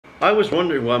I was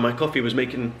wondering why my coffee was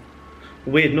making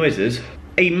weird noises.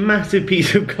 A massive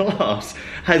piece of glass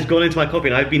has gone into my coffee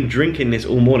and I've been drinking this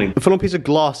all morning. A full-on piece of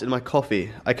glass in my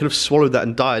coffee. I could have swallowed that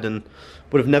and died and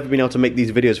would have never been able to make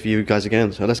these videos for you guys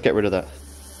again. So let's get rid of that.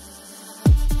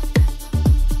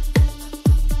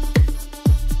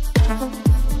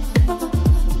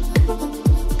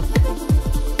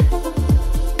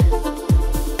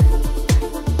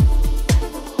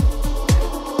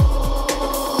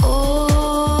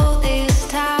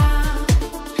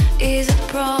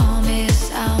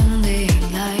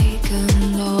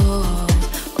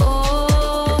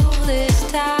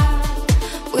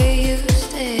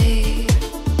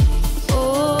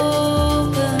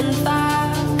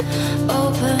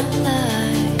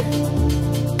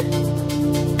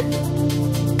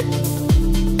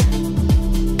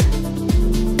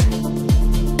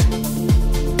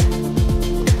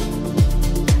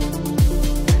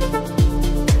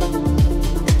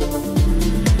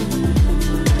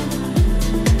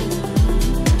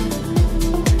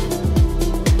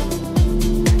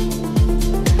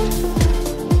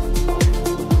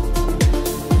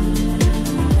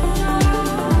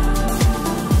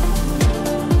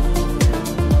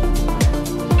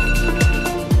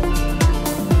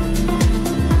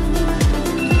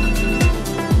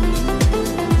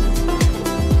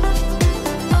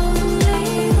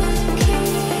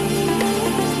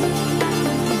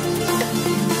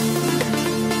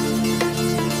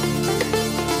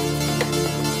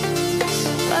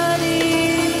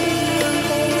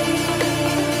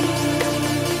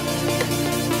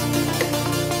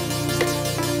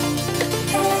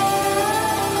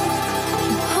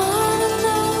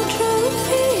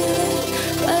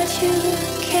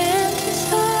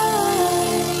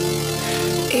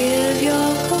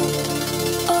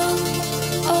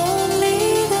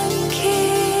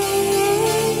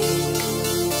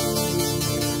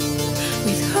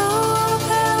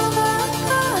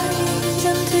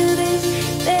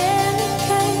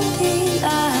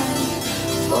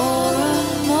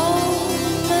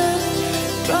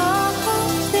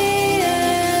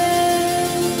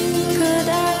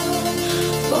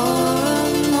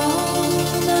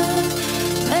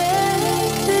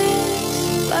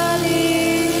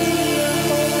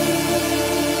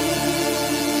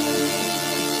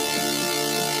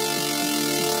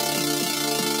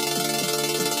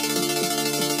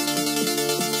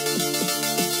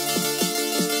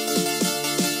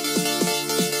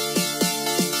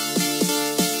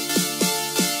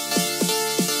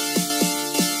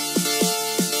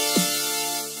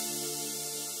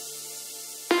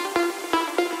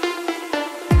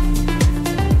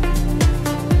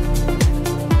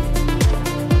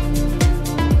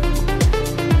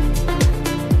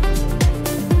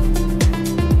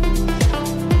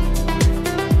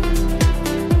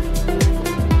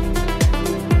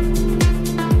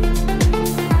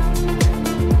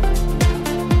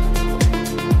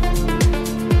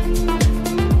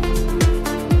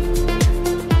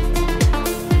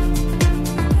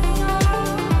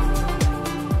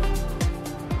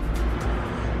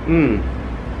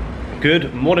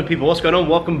 Good morning, people. What's going on?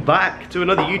 Welcome back to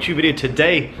another YouTube video.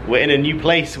 Today we're in a new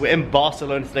place. We're in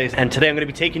Barcelona today, and today I'm going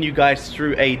to be taking you guys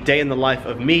through a day in the life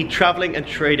of me traveling and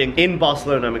trading in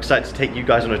Barcelona. I'm excited to take you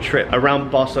guys on a trip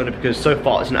around Barcelona because so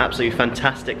far it's an absolutely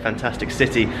fantastic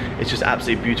city. It's just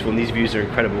absolutely beautiful and these views are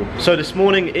incredible. So this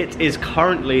morning it is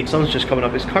currently, sun's just coming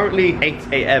up, it's currently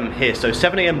 8 AM here, so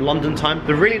 7 AM London time.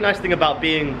 The really nice thing about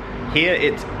being here,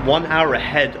 it's 1 hour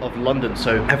ahead of London,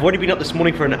 so I've already been up this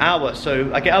morning for an hour,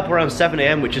 so I get up around 7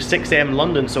 AM, which is 6 AM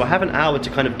London, so I have an hour to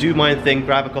kind of do my own thing,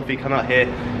 grab a coffee, come out here,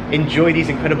 enjoy these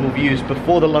incredible views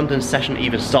before the London session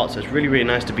even starts. So it's really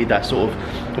nice to be that sort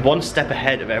of one step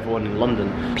ahead of everyone in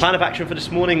London. Plan of action for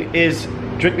this morning is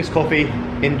drink this coffee,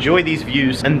 enjoy these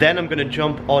views, and then I'm going to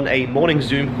jump on a morning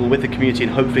Zoom call with the community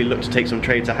and hopefully look to take some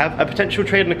trades. I have a potential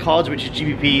trade in the cards, which is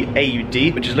GBP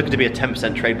AUD, which is looking to be a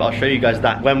 10% trade, but I'll show you guys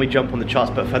that when we jump on the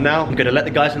charts. But for now, I'm going to let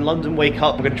the guys in London wake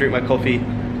up. I'm going to drink my coffee,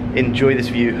 enjoy this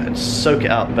view and soak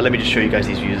it up. But let me just show you guys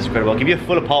these views. It's incredible. I'll give you a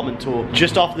full apartment tour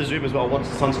just after the Zoom as well. Once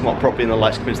the sun's come up properly and the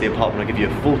lights come into the apartment, I'll give you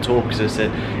a full tour because it's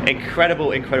an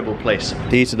incredible place.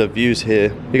 These are the views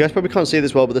here. You guys probably can't see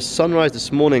this well, but the sunrise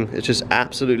this morning is just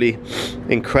absolutely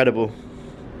incredible.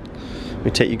 Let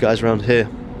me take you guys around here.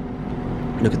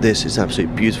 Look at this, it's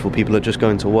absolutely beautiful. People are just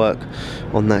going to work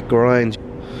on that grind.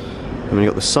 And we've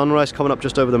got the sunrise coming up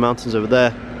just over the mountains over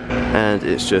there. And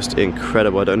it's just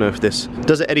incredible. I don't know if this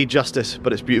does it any justice,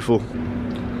 but it's beautiful.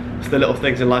 It's the little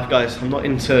things in life, guys. I'm not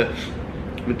into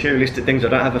materialistic things. I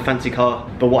don't have a fancy car,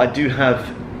 but what I do have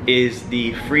is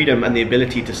the freedom and the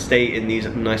ability to stay in these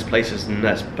nice places, and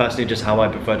that's personally just how I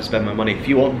prefer to spend my money. If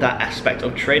you want that aspect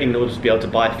of trading in order to be able to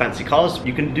buy fancy cars,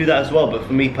 you can do that as well, but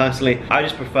for me personally, I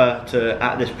just prefer to,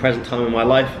 at this present time in my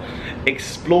life,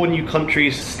 explore new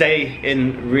countries, stay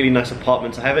in really nice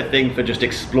apartments. I have a thing for just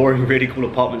exploring really cool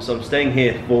apartments, so I'm staying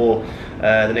here for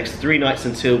the next 3 nights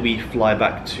until we fly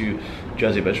back to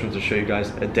Jersey. But I just wanted to show you guys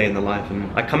a day in the life.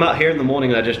 And I come out here in the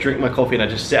morning and I just drink my coffee and I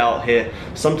just sit out here.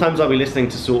 Sometimes I'll be listening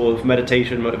to sort of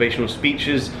meditation, motivational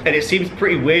speeches, and it seems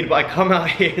pretty weird, but I come out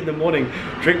here in the morning,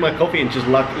 drink my coffee and just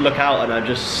look out, and I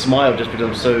just smile just because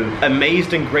I'm so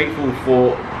amazed and grateful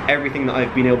for everything that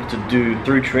I've been able to do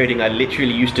through trading. I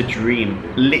literally used to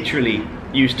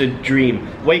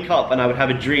dream, wake up and I would have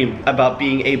a dream about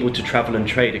being able to travel and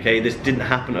trade, okay? This didn't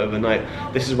happen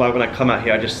overnight. This is why when I come out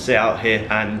here, I just sit out here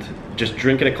and just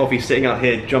drinking a coffee, sitting out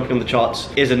here, jumping on the charts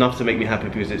is enough to make me happy,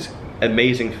 because it's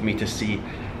amazing for me to see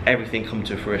everything come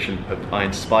to fruition. Hope I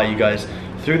inspire you guys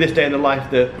through this day in the life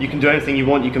that you can do anything you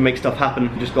want, you can make stuff happen.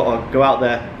 You just gotta go out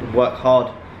there and work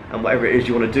hard, and whatever it is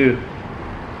you want to do,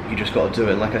 you just got to do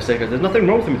it. And like I say, guys, there's nothing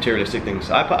wrong with the materialistic things.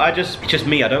 It's just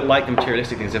me, I don't like the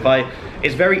materialistic things.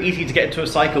 It's very easy to get into a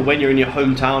cycle when you're in your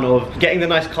hometown of getting the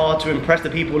nice car to impress the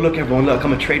people. Look everyone, look,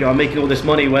 I'm a trader, I'm making all this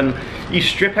money. When you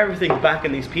strip everything back,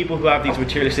 and these people who have these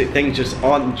materialistic things just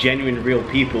aren't genuine, real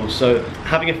people. So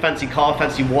having a fancy car,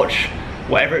 fancy watch,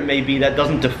 whatever it may be, that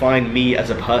doesn't define me as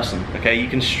a person, okay? You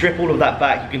can strip all of that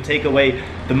back, you can take away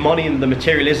the money and the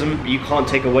materialism, but you can't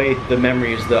take away the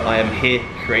memories that I am here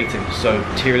creating. So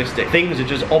materialistic things are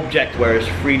just object, whereas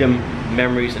freedom,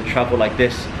 memories, and travel like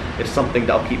this is something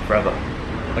that I'll keep forever.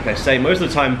 Like I say, most of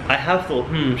the time I have thought,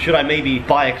 should I maybe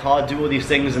buy a car, do all these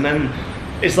things, and then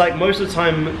it's like most of the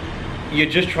time you're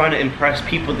just trying to impress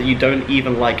people that you don't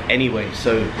even like anyway.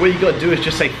 So what you gotta do is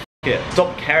just say,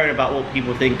 stop caring about what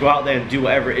people think, go out there and do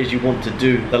whatever it is you want to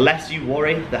do. The less you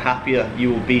worry, the happier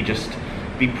you will be. Just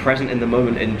be present in the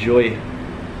moment, enjoy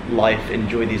life,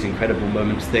 enjoy these incredible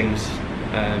moments, things,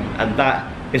 and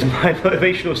that is my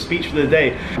motivational speech for the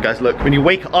day. Guys, look, when you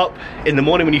wake up in the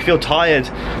morning, when you feel tired,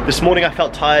 this morning I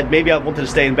felt tired, maybe I wanted to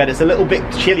stay in bed. It's a little bit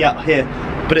chilly out here,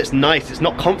 but it's nice, it's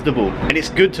not comfortable, and it's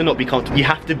good to not be comfortable. You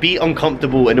have to be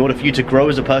uncomfortable in order for you to grow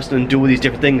as a person and do all these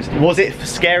different things. Was it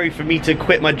scary for me to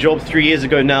quit my job 3 years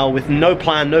ago now with no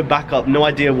plan, no backup, no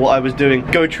idea what I was doing,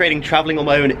 go trading, traveling on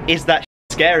my own? Is that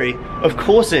scary? Of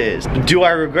course it is. Do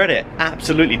I regret it?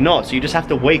 Absolutely not. So you just have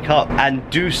to wake up and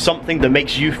do something that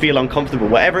makes you feel uncomfortable,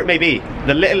 whatever it may be.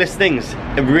 The littlest things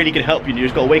are really gonna help you. You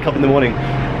just gotta wake up in the morning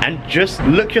and just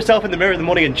look yourself in the mirror in the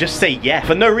morning and just say yes.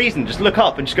 For no reason, just look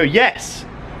up and just go yes.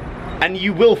 And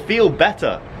you will feel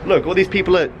better. Look, all these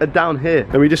people are down here,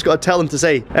 and we just gotta tell them to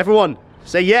say, everyone,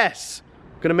 say yes.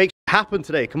 I'm gonna make it happen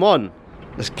today, come on.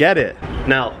 Let's get it.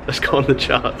 Now, let's go on the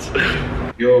charts.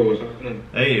 Yo, what's happening?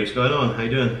 Hey, what's going on? How you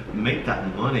doing? Make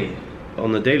that money.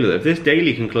 On the daily, if this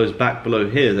daily can close back below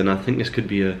here, then I think this could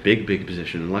be a big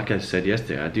position. Like I said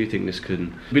yesterday, I do think this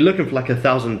could be looking for like a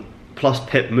 1,000+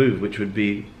 pip move, which would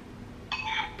be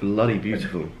bloody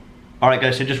beautiful. Alright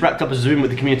guys, so just wrapped up a Zoom with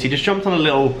the community, just jumped on a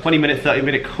little 20-minute,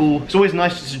 30-minute call. It's always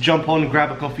nice just to jump on, grab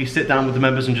a coffee, sit down with the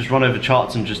members and just run over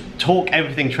charts and just talk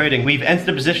everything trading. We've entered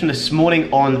a position this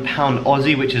morning on pound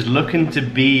Aussie, which is looking to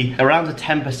be around a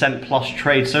 10% +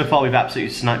 trade. So far we've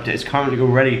absolutely sniped it. It's currently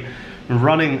already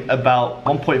running about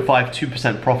 1.5,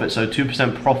 2% profit, so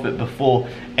 2% profit before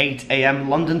 8 AM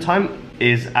London time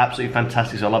is absolutely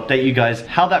fantastic. So I'll update you guys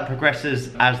how that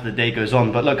progresses as the day goes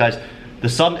on. But look guys, the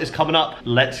sun is coming up.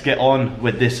 Let's get on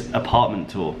with this apartment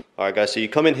tour. All right guys, so you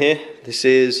come in here. This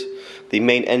is the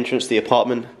main entrance to the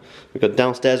apartment. We've got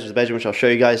downstairs, there's a bedroom, which I'll show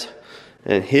you guys.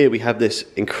 And here we have this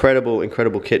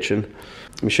incredible kitchen.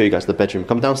 Let me show you guys the bedroom.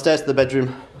 Come downstairs to the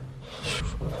bedroom.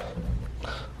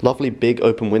 Lovely big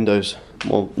open windows.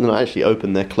 Well, they're not actually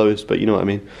open, they're closed, but you know what I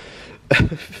mean.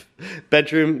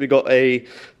 Bedroom, we got a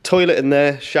toilet in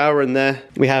there, shower in there.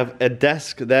 We have a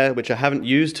desk there, which I haven't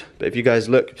used, but if you guys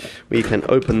look, we can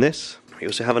open this. We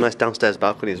also have a nice downstairs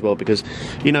balcony as well, because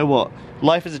you know what?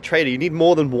 Life as a trader, you need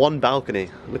more than one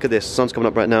balcony. Look at this, sun's coming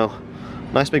up right now.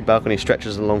 Nice big balcony,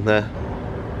 stretches along there.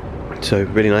 So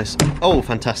really nice. Oh,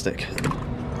 fantastic.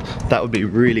 That would be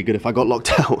really good if I got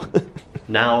locked out.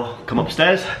 Now, come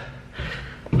upstairs.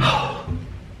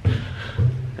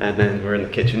 And then we're in the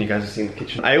kitchen. You guys have seen the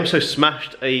kitchen. I also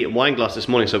smashed a wine glass this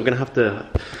morning, so we're gonna have to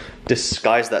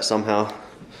disguise that somehow.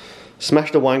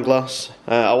 Smashed a wine glass.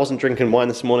 I wasn't drinking wine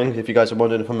this morning. If you guys are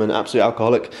wondering if I'm an absolute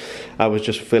alcoholic, I was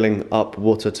just filling up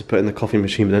water to put in the coffee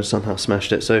machine, but then somehow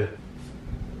smashed it. So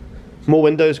more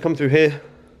windows come through here.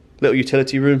 Little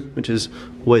utility room, which is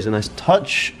always a nice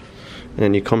touch.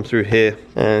 And you come through here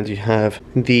and you have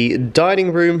the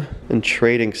dining room and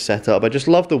trading setup. I just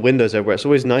love the windows everywhere. It's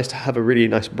always nice to have a really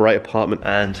nice bright apartment.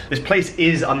 And this place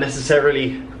is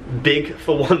unnecessarily big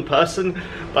for one person,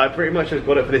 but I pretty much just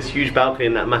got it for this huge balcony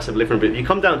and that massive living room. But if you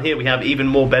come down here, we have even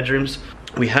more bedrooms.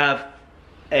 We have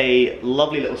a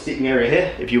lovely little seating area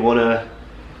here if you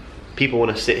people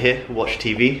want to sit here and watch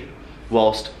TV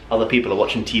whilst other people are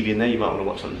watching TV in there. You might want to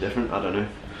watch something different, I don't know.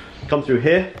 Come through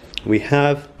here, we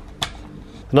have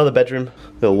another bedroom,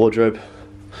 little wardrobe.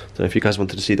 Don't know if you guys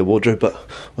wanted to see the wardrobe, but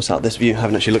what's out this view? I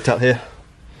haven't actually looked out here.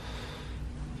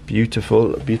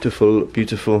 Beautiful, beautiful,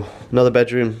 beautiful. Another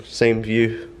bedroom, same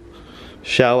view.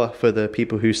 Shower for the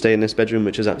people who stay in this bedroom,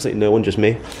 which is absolutely no one, just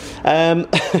me. And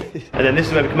then this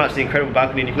is where we come out to the incredible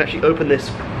balcony, and you can actually open this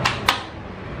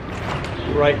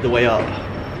right the way up.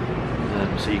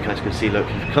 So you guys can see, look,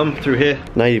 if you come through here,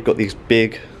 now you've got these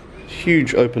big,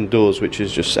 huge open doors, which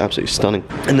is just absolutely stunning.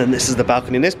 And then this is the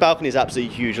balcony, and this balcony is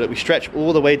absolutely huge. Like, we stretch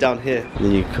all the way down here, and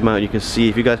then you come out, you can see,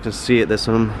 if you guys can see it, there's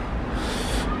some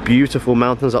beautiful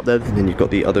mountains up there, and then you've got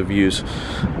the other views.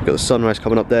 You've got the sunrise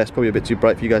coming up there. It's probably a bit too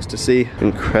bright for you guys to see.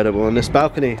 Incredible. And this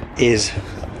balcony is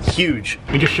huge.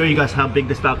 Let me just show you guys how big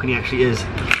this balcony actually is.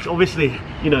 So obviously,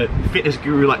 you know, fitness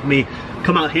guru like me,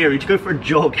 come out here, you go for a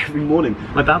jog every morning.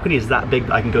 My balcony is that big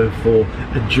that I can go for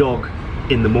a jog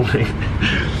in the morning.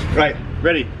 Right,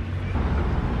 ready?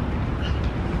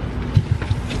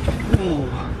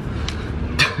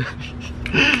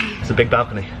 It's a big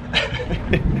balcony.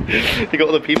 You got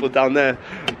all the people down there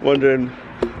wondering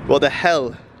what the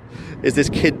hell is this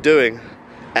kid doing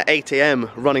at 8 AM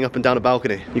running up and down a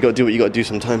balcony. You gotta do what you gotta do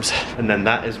sometimes. And then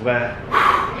that is where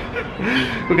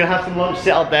we're gonna have some lunch,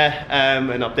 sit out there and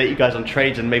update you guys on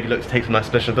trades and maybe look to take some nice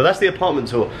specials. But that's the apartment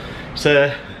tour. It's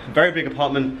a very big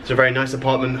apartment. It's a very nice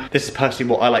apartment. This is personally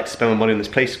what I like to spend my money on. This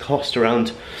place costs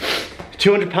around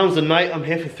 £200 a night. I'm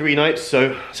here for 3 nights,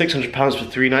 so £600 for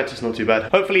 3 nights, it's not too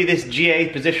bad. Hopefully this GA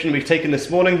position we've taken this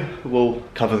morning will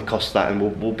cover the cost of that and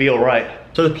we'll be all right.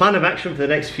 So the plan of action for the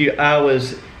next few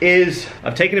hours is,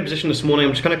 I've taken a position this morning,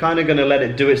 I'm just kind of gonna let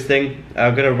it do its thing.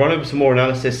 I'm gonna run over some more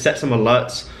analysis, set some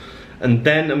alerts, and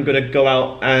then I'm gonna go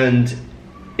out and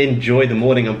enjoy the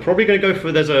morning. I'm probably gonna go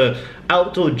for, there's a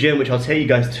outdoor gym which I'll take you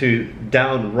guys to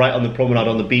down right on the promenade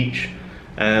on the beach.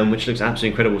 Which looks absolutely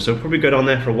incredible. So we'll probably go down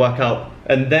there for a workout,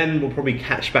 and then we'll probably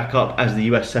catch back up as the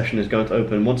US session is going to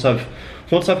open. Once I've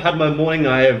had my morning,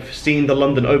 I have seen the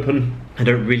London Open. I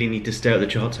don't really need to stare at the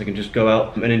charts. I can just go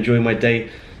out and enjoy my day.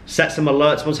 Set some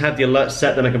alerts. Once I have the alerts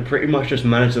set, then I can pretty much just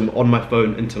manage them on my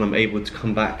phone until I'm able to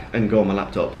come back and go on my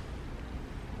laptop.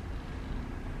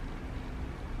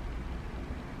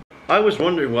 I was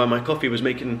wondering why my coffee was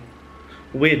making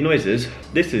weird noises.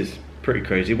 This is pretty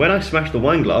crazy. When I smashed the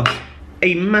wine glass,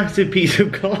 a massive piece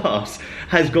of glass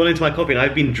has gone into my coffee, and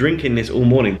I've been drinking this all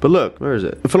morning. But look, where is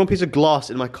it? A full-on piece of glass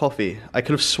in my coffee. I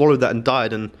could have swallowed that and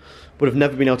died and would have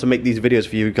never been able to make these videos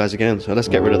for you guys again. So let's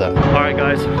get rid of that. All right,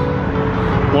 guys,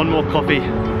 one more coffee.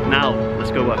 Now,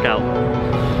 let's go work out.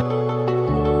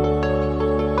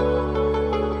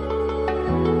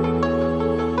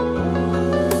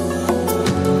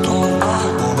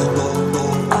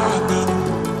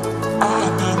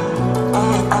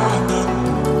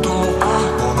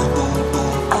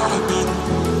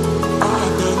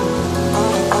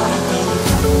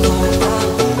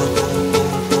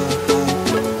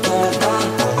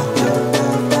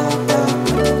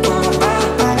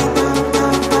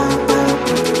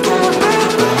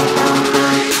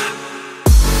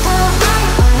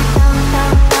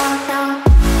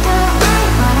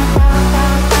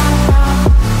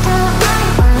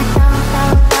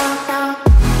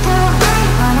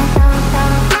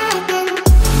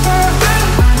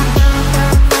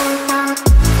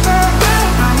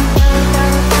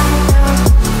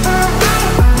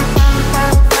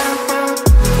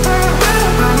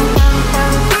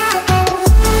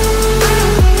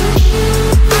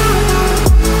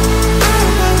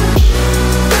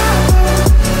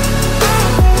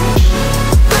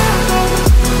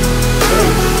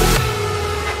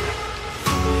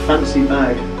 Fancy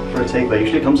bag for a takeaway.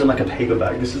 Usually it comes in like a paper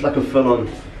bag. This is like a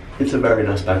full-on, it's a very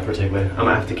nice bag for a takeaway. I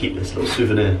might have to keep this little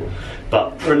souvenir.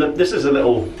 But this is a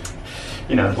little,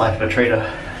 you know, life of a trader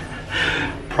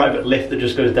private lift that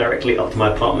just goes directly up to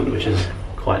my apartment, which is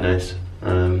quite nice.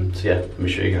 So yeah, let me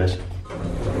show you guys.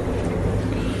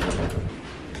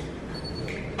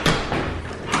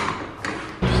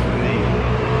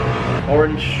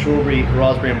 Orange, strawberry,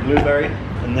 raspberry and blueberry,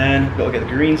 and then got to get the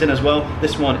greens in as well.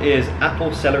 This one is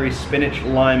apple, celery, spinach,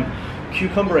 lime,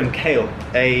 cucumber and kale,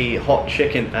 a hot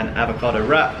chicken and avocado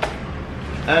wrap.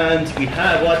 And we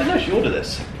have, well, I didn't actually order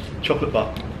this, chocolate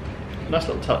bar. Nice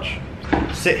little touch.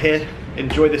 sit here,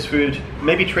 enjoy this food,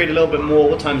 maybe trade a little bit more.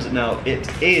 What time is it now? It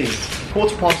is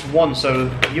 1:15,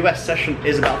 so US session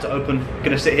is about to open.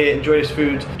 Gonna sit here, enjoy this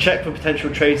food, check for potential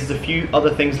trades. There's a few other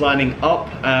things lining up,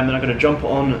 and I'm gonna jump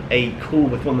on a call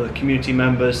with one of the community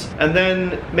members, and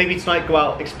then maybe tonight go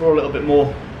out, explore a little bit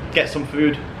more, get some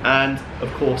food, and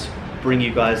of course bring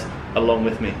you guys along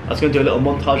with me. I was gonna do a little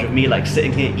montage of me like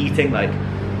sitting here eating, like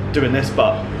doing this,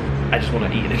 but I just want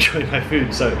to eat and enjoy my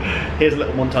food, so here's a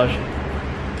little montage.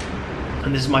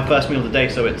 And this is my first meal of the day,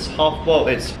 so it's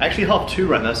it's actually 2:30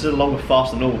 right now. This is a longer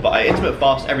fast than normal, but I intermittent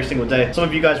fast every single day. Some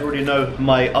of you guys already know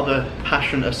my other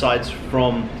passion aside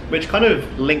from, which kind of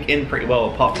link in pretty well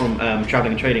apart from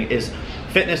traveling and trading, is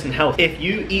fitness and health. If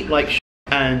you eat like shit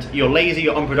and you're lazy,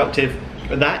 you're unproductive,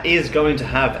 that is going to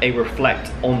have a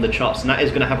reflect on the charts, and that is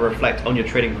going to have a reflect on your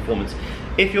trading performance.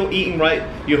 If you're eating right,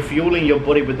 you're fueling your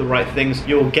body with the right things,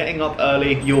 you're getting up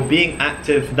early, you're being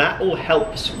active, that all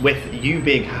helps with you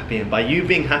being happy. And by you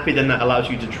being happy, then that allows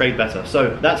you to trade better.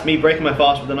 So that's me breaking my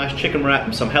fast with a nice chicken wrap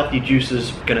and some healthy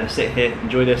juices. Gonna sit here,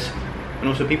 enjoy this. And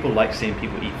also people like seeing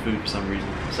people eat food for some reason.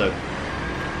 So,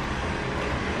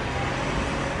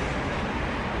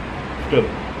 good.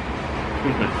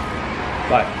 Excuse me.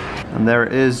 Bye. And there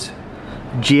it is.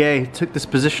 GA took this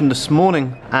position this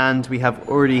morning and we have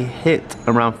already hit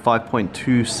around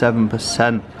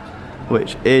 5.27%,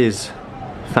 which is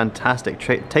fantastic.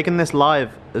 Taking this live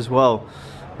as well.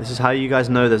 This is how you guys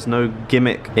know there's no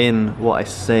gimmick in what I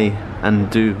say and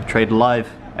do. Trade live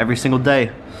every single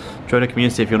day. Join the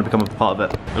community if you want to become a part of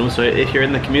it. And also, if you're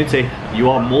in the community, you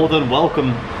are more than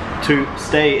welcome to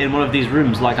stay in one of these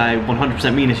rooms, like I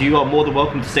 100% mean. If you are more than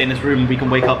welcome to stay in this room, we can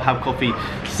wake up, have coffee,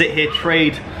 sit here,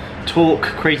 trade, talk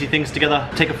crazy things together,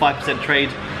 take a 5% trade.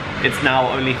 It's now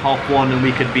only 1:30 and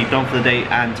we could be done for the day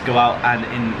and go out and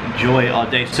enjoy our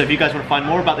day. So if you guys want to find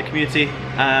more about the community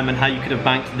and how you could have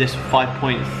banked this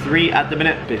 5.3 at the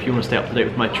minute, but if you want to stay up to date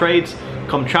with my trades,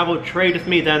 come travel, trade with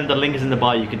me, then the link is in the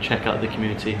bio. You can check out the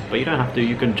community, but you don't have to.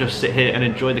 You can just sit here and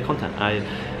enjoy the content. I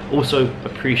also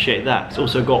appreciate that. It's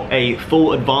also got a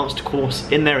full advanced course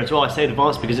in there as well. I say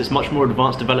advanced because it's much more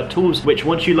advanced developed tools, which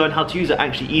once you learn how to use are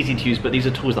actually easy to use, but these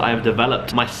are tools that I have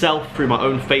developed myself through my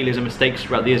own failures and mistakes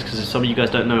throughout the years, because as some of you guys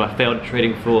don't know, I failed at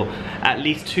trading for at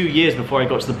least 2 years before I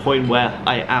got to the point where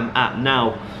I am at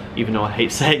now, even though I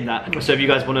hate saying that. So if you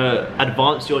guys want to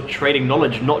advance your trading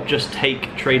knowledge, not just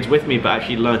take trades with me, but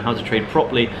actually learn how to trade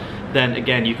properly, then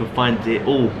again, you can find it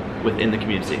all within the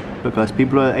community. But guys,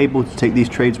 people are able to take these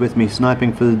trades with me,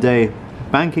 sniping for the day,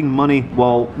 banking money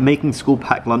while making school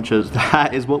pack lunches.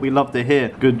 That is what we love to hear.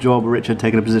 Good job, Richard,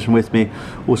 taking a position with me.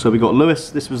 Also, we got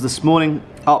Lewis. This was this morning,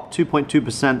 up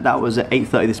 2.2%. That was at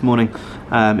 8:30 this morning.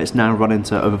 It's now running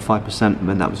to over 5%,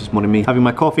 and that was this morning me having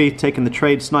my coffee, taking the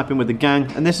trade, sniping with the gang.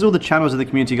 And this is all the channels of the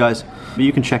community, guys. But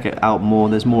you can check it out more.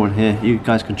 There's more in here. You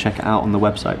guys can check it out on the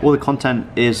website. All the content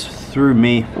is through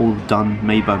me, all done,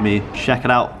 made by me. Check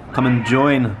it out. Come and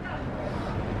join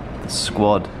the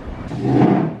squad.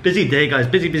 Busy day, guys,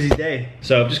 busy day.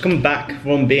 So I've just come back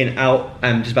from being out.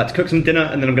 I'm just about to cook some dinner,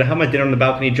 and then I'm gonna have my dinner on the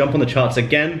balcony, jump on the charts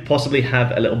again, possibly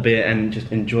have a little beer and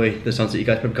just enjoy the sunset. You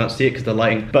guys probably can't see it because of the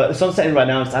lighting, but the sun's setting right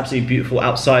now. It's absolutely beautiful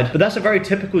outside. But that's a very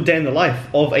typical day in the life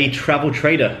of a travel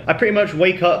trader. I pretty much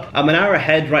wake up, I'm an hour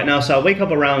ahead right now, so I wake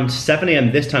up around 7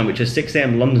 AM this time, which is 6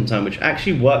 AM London time, which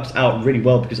actually works out really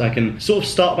well because I can sort of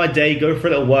start my day, go for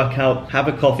a little workout, have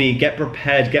a coffee, get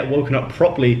prepared, get woken up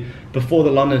properly before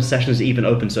the London sessions even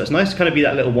open. So it's nice to kind of be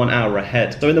that little 1 hour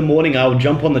ahead. So in the morning, I'll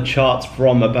jump on the charts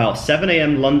from about 7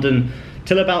 AM London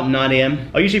till about 9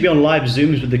 AM. I'll usually be on live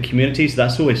Zooms with the community, so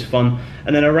that's always fun.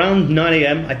 And then around 9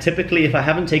 AM, I typically, if I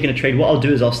haven't taken a trade, what I'll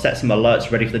do is I'll set some alerts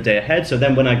ready for the day ahead. So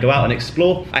then when I go out and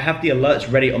explore, I have the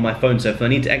alerts ready on my phone. So if I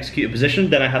need to execute a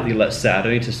position, then I have the alerts set. I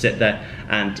don't need to sit there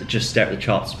and just stare at the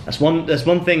charts. That's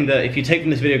one thing that if you take from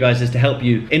this video, guys, is to help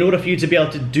you. In order for you to be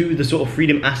able to do the sort of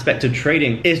freedom aspect of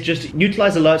trading, is just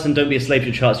utilize alerts and don't be a slave to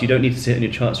your charts. You don't need to sit on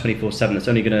your charts 24/7. It's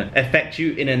only gonna affect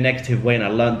you in a negative way, and I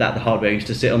learned that the hard way. I used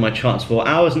to sit on my charts for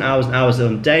hours and hours and hours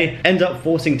on a day, end up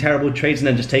forcing terrible trades and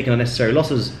then just taking unnecessary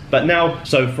losses. But now,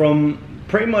 so from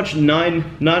pretty much 9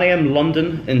 AM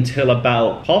London until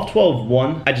about 12:30,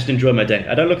 1, I just enjoy my day.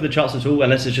 I don't look at the charts at all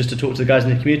unless it's just to talk to the guys in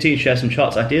the community and share some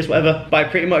charts, ideas, whatever. But I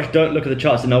pretty much don't look at the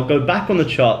charts, and I'll go back on the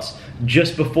charts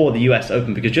just before the US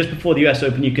Open, because just before the US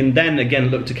Open, you can then again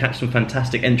look to catch some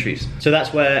fantastic entries. So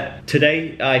that's where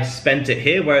today I spent it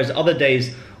here, whereas other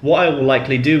days, what I will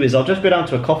likely do is I'll just go down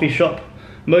to a coffee shop.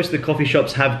 Most of the coffee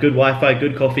shops have good Wi-Fi,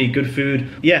 good coffee, good food.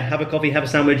 Yeah, have a coffee, have a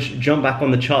sandwich, jump back on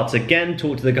the charts again,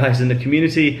 talk to the guys in the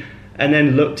community, and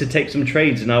then look to take some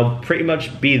trades. And I'll pretty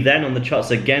much be then on the charts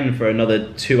again for another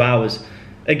 2 hours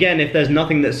Again, if there's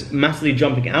nothing that's massively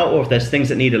jumping out, or if there's things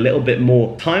that need a little bit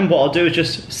more time, what I'll do is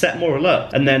just set more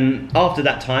alert. And then after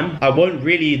that time, I won't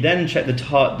really then check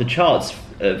the charts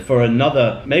for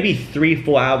another maybe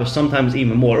 3-4 hours, sometimes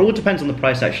even more. It all depends on the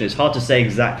price action. It's hard to say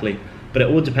exactly, but it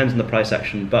all depends on the price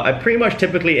action. But I pretty much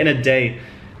typically in a day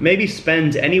maybe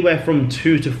spend anywhere from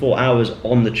 2 to 4 hours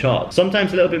on the chart.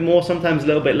 Sometimes a little bit more, sometimes a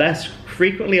little bit less,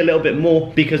 frequently a little bit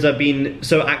more, because I've been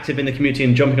so active in the community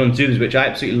and jumping on Zooms, which I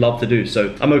absolutely love to do.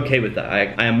 So I'm okay with that.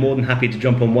 I am more than happy to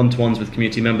jump on one-to-ones with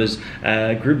community members,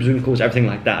 group Zoom calls, everything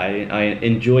like that. I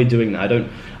enjoy doing that.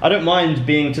 I don't mind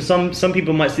being, to some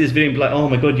people might see this video and be like, oh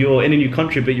my god, you're in a new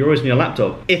country, but you're always on your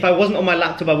laptop. If I wasn't on my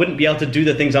laptop, I wouldn't be able to do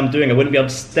the things I'm doing. I wouldn't be able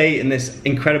to stay in this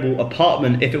incredible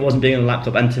apartment if it wasn't being on a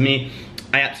laptop. And to me,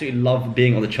 I absolutely love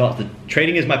being on the charts. The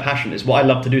trading is my passion. It's what I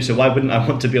love to do, so why wouldn't I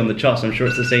want to be on the charts? I'm sure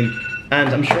it's the same, and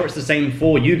I'm sure it's the same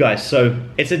for you guys. So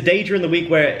it's a day during the week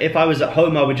where if I was at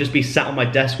home, I would just be sat on my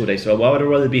desk all day. So why would I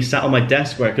rather be sat on my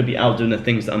desk where I could be out doing the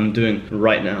things that I'm doing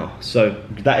right now? So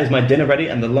that is my dinner ready,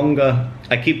 and the longer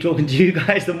I keep talking to you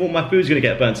guys, the more my food's gonna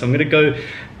get burnt. So I'm gonna go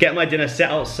get my dinner, sit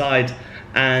outside,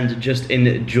 and just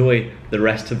enjoy the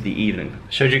rest of the evening.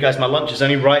 Showed you guys my lunch. It's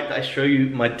only right that I show you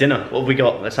my dinner. What have we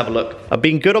got? Let's have a look. I've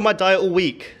been good on my diet all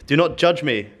week. Do not judge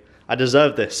me. I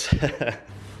deserve this.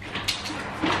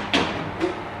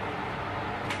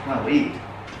 Wow, eat.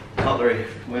 Cutlery.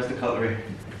 Where's the cutlery?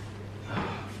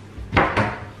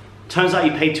 Turns out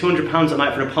you pay £200 a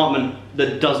night for an apartment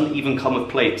that doesn't even come with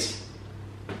plates.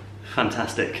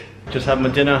 Fantastic. Just having my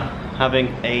dinner, having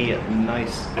a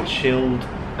nice chilled,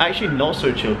 actually not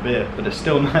so chilled beer, but it's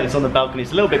still nice on the balcony.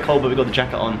 It's a little bit cold, but we've got the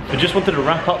jacket on. We just wanted to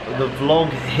wrap up the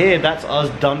vlog here. That's us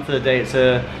done for the day. It's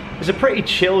a pretty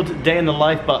chilled day in the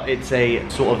life, but it's a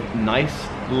sort of nice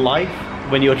life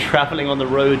when you're traveling on the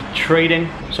road trading.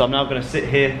 So I'm now gonna sit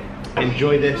here,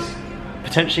 enjoy this,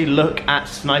 potentially look at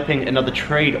sniping another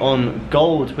trade on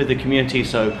gold with the community,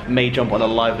 so may jump on a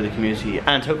live with the community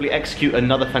and hopefully execute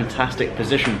another fantastic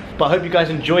position. But I hope you guys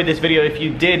enjoyed this video. If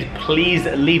you did, please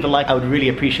leave a like. I would really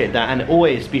appreciate that, and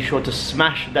always be sure to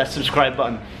smash that subscribe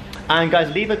button. And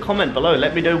guys, leave a comment below.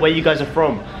 Let me know where you guys are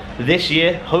from. This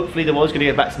year, hopefully the world's gonna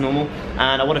get back to normal,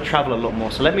 and I wanna travel a lot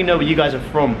more. So let me know where you guys are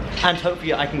from, and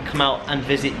hopefully I can come out and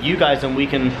visit you guys, and we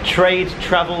can trade,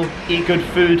 travel, eat good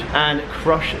food, and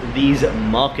crush these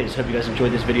markets. Hope you guys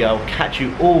enjoyed this video. I'll catch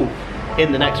you all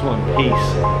in the next one.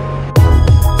 Peace.